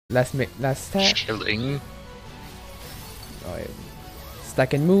Last stack. Chilling. Alright.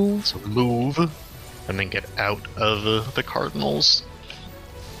 Stack and move. So move, and then get out of the cardinals.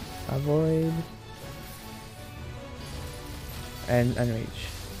 Avoid. And unreach.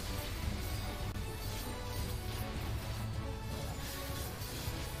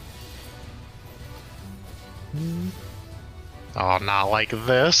 Oh, not like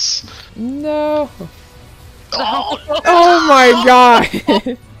this. No. Oh, Oh my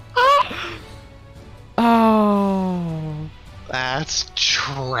god. Oh. that's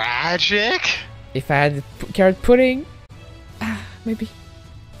tragic. If I had carrot pudding, maybe.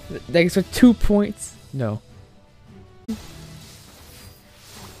 Like for 2 points. No.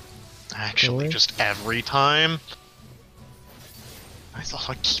 Actually, just every time. I thought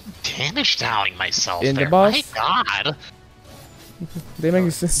I'd keep damage downing myself. In there. the boss? My god. They make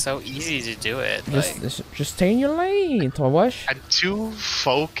It's so easy to do it. just stay in your lane, Torwash. I'm too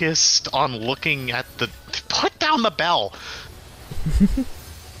focused on looking at the. Put down the bell.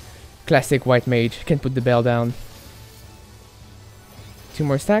 Classic white mage. Can't put the bell down. 2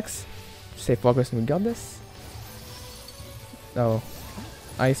 more stacks. Stay focused and we got this. Oh.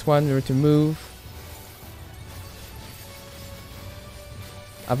 Ice one, we were to move.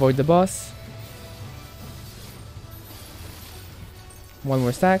 Avoid the boss. 1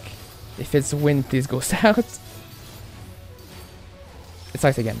 more stack. If it's wind, please go south. It's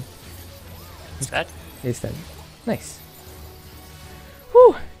ice again. Is that? It's dead. Nice.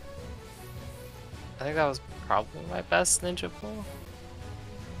 Whew. I think that was probably my best ninja pull.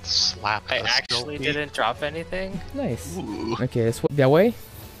 Slap. I the actually stealthy. didn't drop anything. Nice. Ooh. Okay, let's swap that way.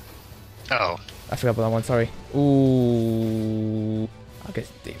 Oh. I forgot about that one, sorry. Ooh. Okay,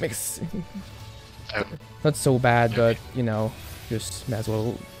 they mix. Oh. Not so bad, but you know, just might as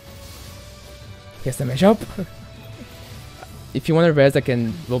well get the match up. If you want to res, I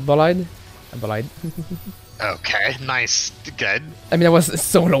can bolide. Okay, nice. Good. I mean, I was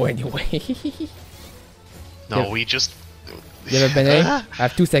solo anyway. No, Yeah. we just. You have a Bene? I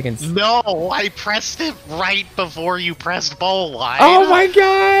have 2 seconds. No, I pressed it right before you pressed bowl line. Oh my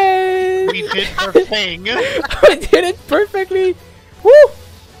god! We did our thing. I did it perfectly! Woo!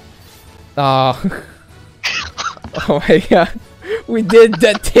 Oh. Oh my god. We did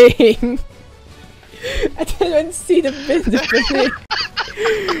the thing! I didn't even see the thing.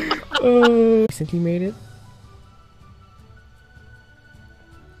 Oh. Recently made it.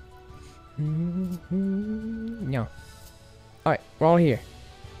 No. Alright, we're all here.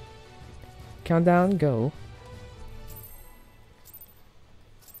 Countdown, go.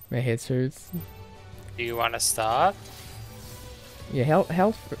 My head hurts. Do you want to stop? Yeah,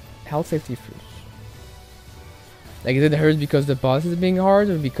 health safety first. Like, is it hurt because the boss is being hard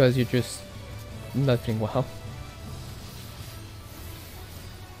or because you're just not feeling well?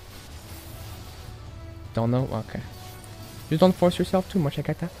 Don't know? Okay. Just don't force yourself too much, I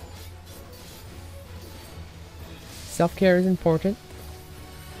got that. Self-care is important.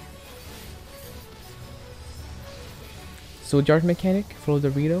 So jar mechanic, follow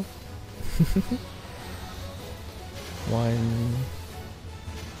the Rito. 1,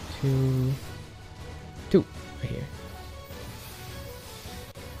 2, 2, right here.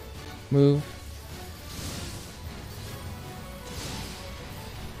 Move.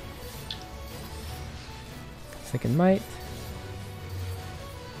 Second might.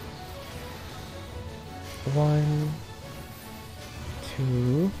 1,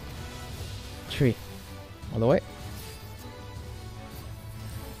 2, 3. All the way.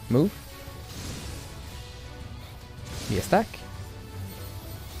 Move. Be a stack.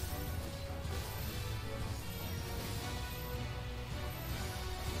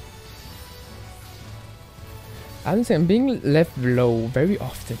 I would say I'm being left low very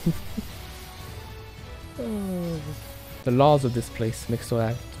often. The laws of this place make so I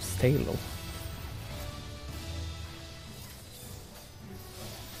have to stay low.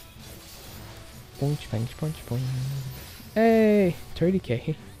 Punch, punch, punch, punch. Hey,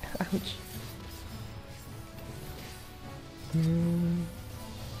 30k. Ouch.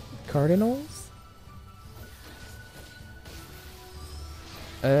 Cardinals?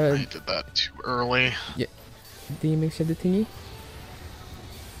 I did that too early. Yeah. Do you mix the thingy?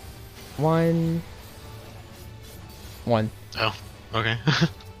 1. Oh, okay.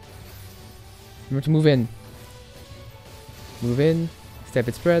 Remember to move in. Move in. Step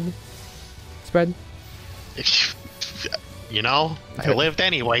it, spread. Spread. You know, I lived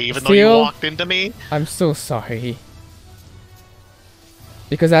anyway, even though Still, you walked into me. I'm so sorry.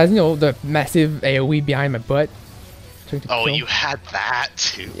 Because as you know, the massive AoE behind my butt Trying to Oh, kill. you had that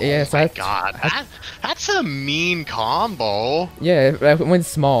too. Yes, oh my that's- god. That's a mean combo. Yeah, I went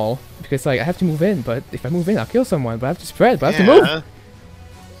small because like I have to move in, but if I move in, I'll kill someone. But I have to spread. But I have to move.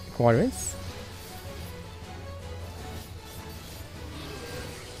 Quadrants.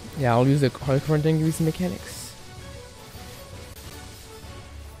 Yeah, I'll use the hardcore thing using mechanics.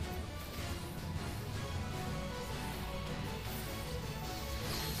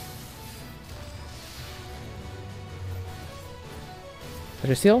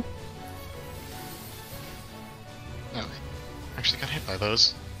 Treasure seal? Oh, actually got hit by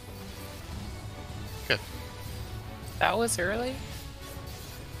those. Good. That was early?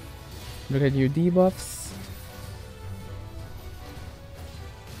 Look at your debuffs.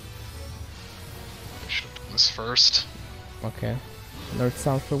 Should have done this first. Okay. North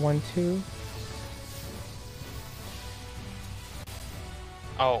south for 1-2.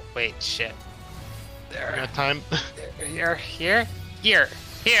 Oh, wait, shit. You There. got time? Here.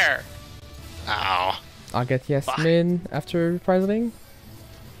 Ow. I'll get Yasmin after reprising.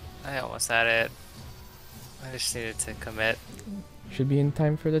 I almost had it. I just needed to commit. Should be in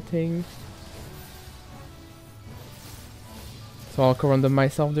time for the thing. So I'll co-run them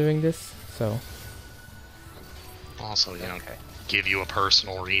myself doing this. So Also, you know, Okay. give you a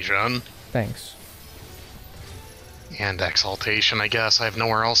personal regen. thanks. And exaltation, I guess. I have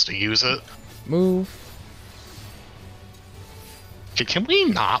nowhere else to use it. Move. Can we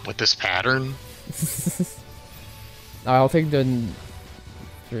not with this pattern? I'll take the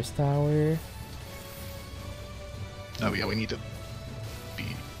first tower. Oh yeah, we need to be...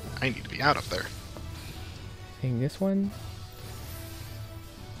 I need to be out of there. Taking this one.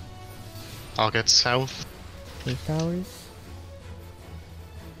 I'll get south. 3 towers.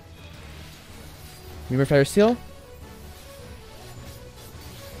 Remember Fire Seal?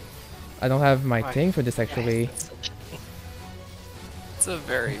 I don't have my Why? thing for this actually. It's a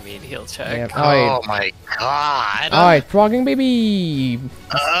very mean heal check. Yeah. Oh my god! Alright, progging baby!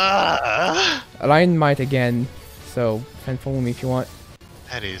 Uh, Align might again. So, can follow me if you want.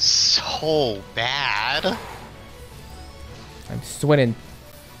 that is so bad. I'm sweating.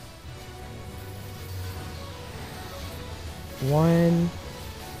 1,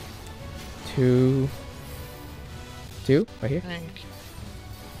 2, 2, right here.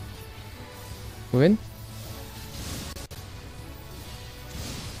 Move in.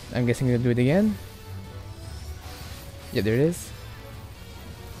 I'm guessing they'll do it again. Yeah, there it is.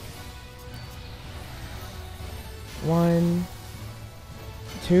 1,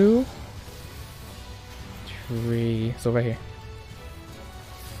 2, 3. So right here.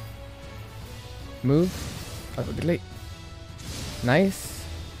 Move. Oh, a bit late. Nice.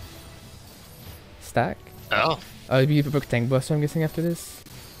 Stack. Oh. It'll be a book tank buster, I'm guessing, after this.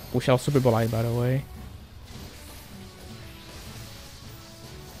 We shall Super Bowl eye, by the way.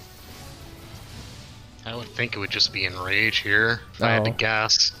 I would think it would just be enrage here, if I had to Oh.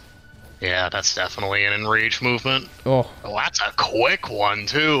 guess. Yeah, that's definitely an enrage movement. Oh, Oh, that's a quick one,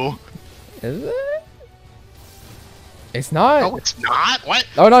 too. is it? It's not. Oh, it's not? What?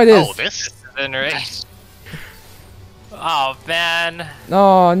 Oh, no, it is. Oh, this? Enraged. Oh, man.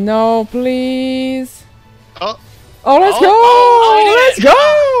 Oh, no, please. Oh, Oh, let's Oh, go! oh, he did Let's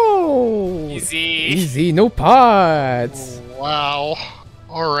go! Easy. Easy, no pots. wow.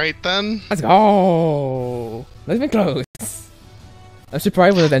 Alright then. Let's go! Not even close. I'm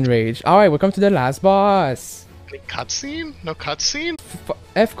surprised with an enrage. Alright, welcome to the last boss. Any cutscene? No cutscene?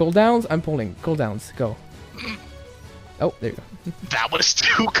 F cooldowns, I'm pulling. Cooldowns, go. Oh, there you go. That was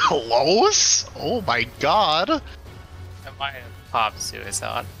too close? Oh my god. I might have popped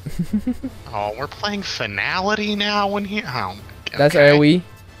suicide. Oh, we're playing finality now in here? Oh, okay. That's AoE.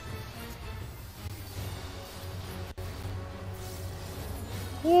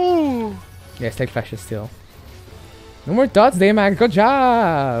 Woo. Yes, take flashes still. No more dots, Daymax. Good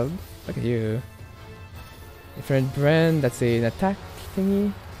job. Look at you. Different brand. That's an attack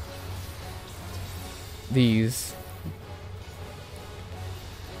thingy. These.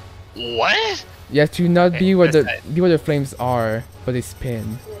 What? You have to not be where this the side. be where the flames are, but they spin.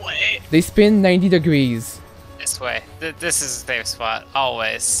 What? They spin 90 degrees. This way. This is their spot.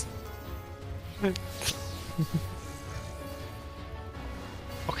 Always.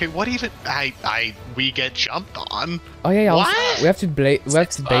 Okay, what even? We get jumped on. Oh yeah, yeah. What? We have to blade. We have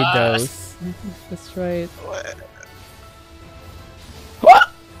to bait Six those. That's right. What?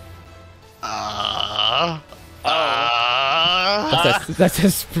 That's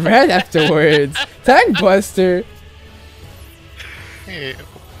a spread afterwards. Tank Buster. Hey,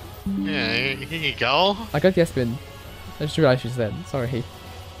 yeah, here you go. I got Yasmin. I just realized she's dead. Sorry.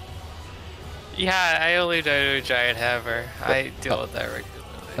 Yeah, I only die to a giant hammer. I deal with that regularly.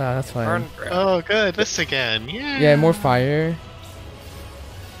 That's fine. Burn ground. Oh, good. This again. Yeah. Yeah, more fire.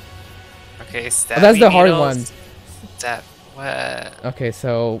 Okay, Oh, stab. that's the hard one. Stab. What? Okay,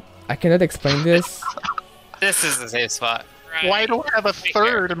 so I cannot explain this. This is the safe spot. Right. Why do I have a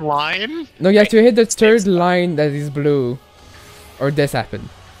third in line? No, you have to hit the third spot. line that is blue, or this happened.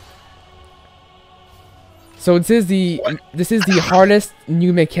 So this is the hardest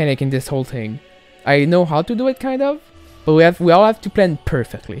new mechanic in this whole thing. I know how to do it kind of, but we all have to plan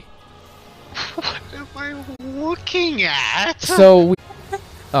perfectly. What am I looking at? So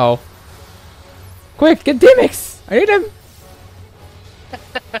oh, quick, get Dimix! I need him.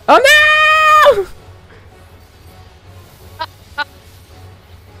 Oh no!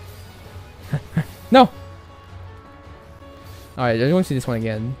 No. All right, I don't want to see this one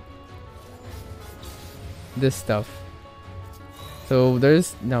again. This stuff. So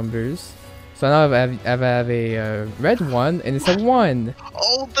there's numbers. So now I have a red one, and it's a 1.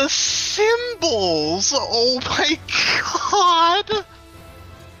 Oh, the symbols! Oh my god!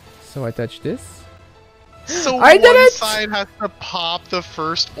 So I touch this. So I did one it! side has to pop the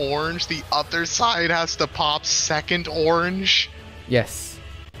first orange, the other side has to pop second orange. Yes.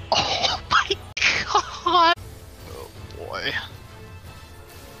 Oh my god! Oh boy.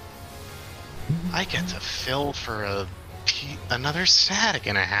 I get to fill for another static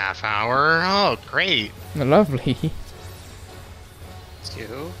in a half hour. Oh, great. Lovely.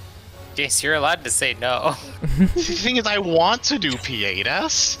 2. Jace, you're allowed to say no. The thing is, I want to do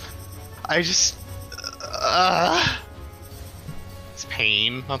P8S. I just... it's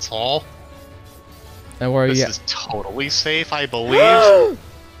pain, that's all. And where are This you? is totally safe, I believe.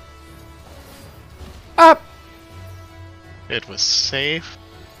 Up! It was safe.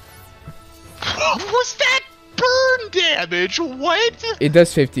 What was that burn damage? What? It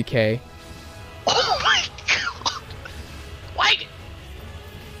does 50k. Oh my god! Why?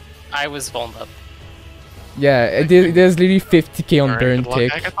 I was vulnerable. Yeah, it does literally 50k on Alright, burn good luck,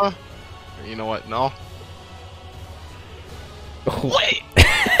 tick. Agatha. You know what? No. Wait!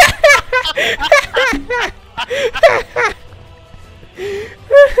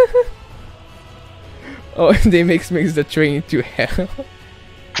 Oh, they makes the train to hell.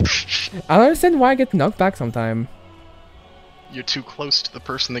 I don't understand why I get knocked back sometime. You're too close to the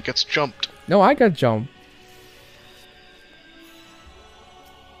person that gets jumped. No, I got jumped.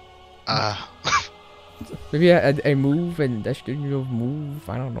 Maybe I move and dash didn't move.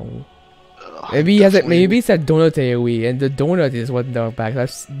 I don't know. Maybe he has it. Maybe it's a donut AoE, and the donut is what knocked back.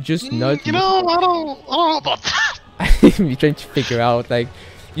 That's just not. You know, I don't know about that. I'm trying to figure out, like,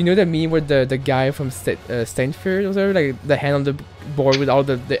 you know the meme where the guy from Stanford or whatever, like the hand on the board with all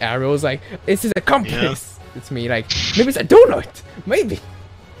the arrows, like, this is a compass. Yeah. It's me, like, maybe it's a donut. Maybe.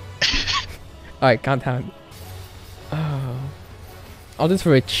 Alright, count down. Oh. I'll just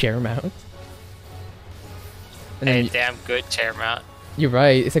for a chair mount. And Hey, then damn good chair mount. you're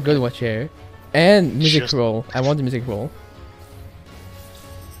right, it's a good one chair. And music Just- roll. I want the music roll.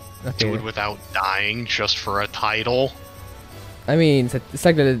 Okay. Do it without dying just for a title. I mean, it's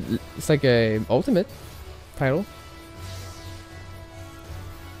like a ultimate title.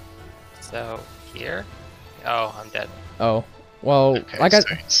 So, here? Oh, I'm dead. Oh, well, Okay, like I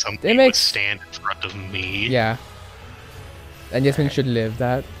so somebody it would makes stand in front of me. yeah. And Yasmin should live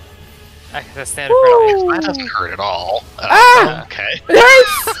that. I can stand in front of you. That doesn't hurt at all. Ah! Okay.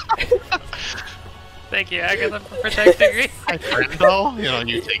 Yes! Thank you, Agatha, for protecting me. I friend though. You know,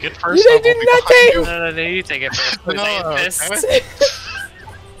 you take it first. You I'll didn't be do behind nothing! No, you take it first. With No, my okay. fists.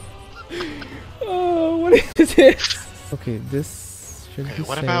 Oh, what is this? Okay, this should Okay, be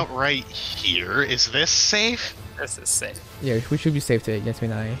what safe. about right here? Is this safe? This is safe. Yeah, we should be safe today.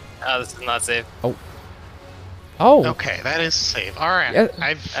 Yasmin and I. Oh, this is not safe. Oh. Okay, that is safe. Alright, Yeah.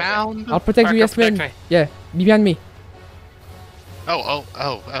 I've found... I'll protect you, Marco, Yasmin. protect me. Yeah, be behind me. Oh,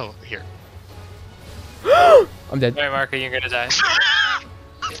 here. I'm dead. Alright, Marco, you're gonna die.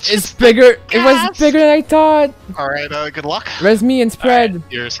 It's bigger. It was bigger than I thought. Alright, good luck. Res me and spread.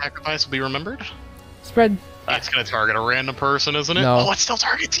 Your sacrifice will be remembered. Spread. It's gonna target a random person, isn't it? No. Oh, it still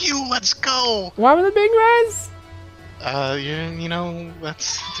targets you! Let's go! Why am I the big res? You know,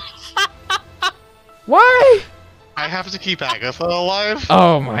 that's... Why? I have to keep Agatha alive.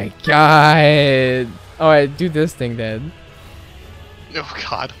 Oh my god. Alright, do this thing then. Oh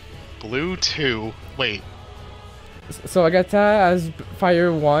god. Blue 2. Wait. So Agatha has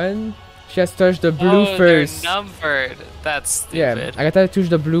fire 1. She has touched the blue Oh, first. they're numbered. That's Yeah, stupid. Agatha touched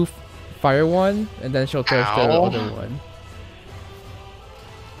the blue fire 1, and then she'll touch the Ow. other one.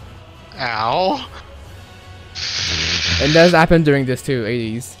 Ow. And that's happened during this too,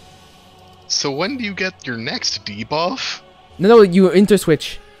 80s. So when do you get your next debuff? No, you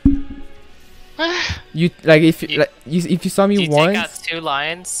interswitch. You like if if you saw me Do you once. take out 2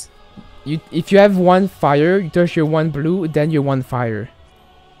 lines? If you have 1 fire, you touch your 1 blue, then your 1 fire.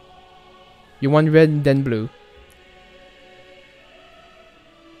 Your 1 red, then blue.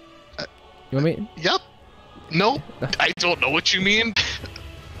 You want me? Yep. No, I don't know what you mean.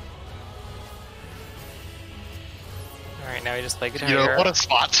 Alright, now we just play guitar. You know, what a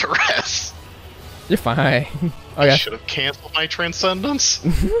spot to rest. You're fine. Oh I yeah. should have canceled my transcendence.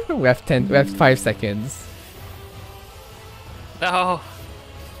 We have 5 seconds. No,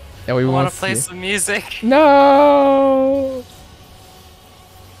 And we I want want to play some music. No.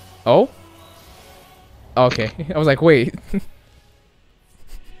 Oh. Okay. I was like, wait.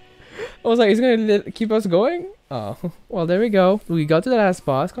 I was like, he's gonna keep us going? Oh. Well, there we go. We got to the last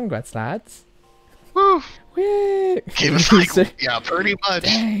boss. Congrats, lads. Woo. Whee! Game is like, yeah, pretty much.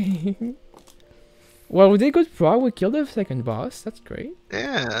 Dang. Well, we did good prog. We killed the 2nd boss. That's great.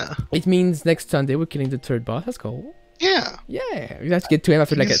 Yeah. It means next Sunday we're killing the 3rd boss. That's cool. Yeah. Yeah. We have to get to him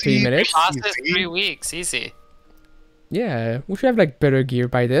after like 3 Easy. minutes. Boss is 3 weeks, easy. Yeah. We should have like better gear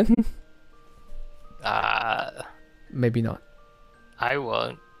by then. Maybe not. I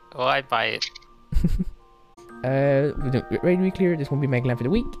won't. Well, I'd buy it. We don't ready to be clear. This won't be my glam for the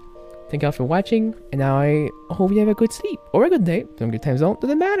week. Thank you all for watching, and I hope you have a good sleep or a good day. Some good time zone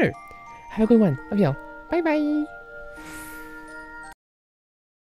doesn't matter. Have a good one. Love y'all. Bye bye.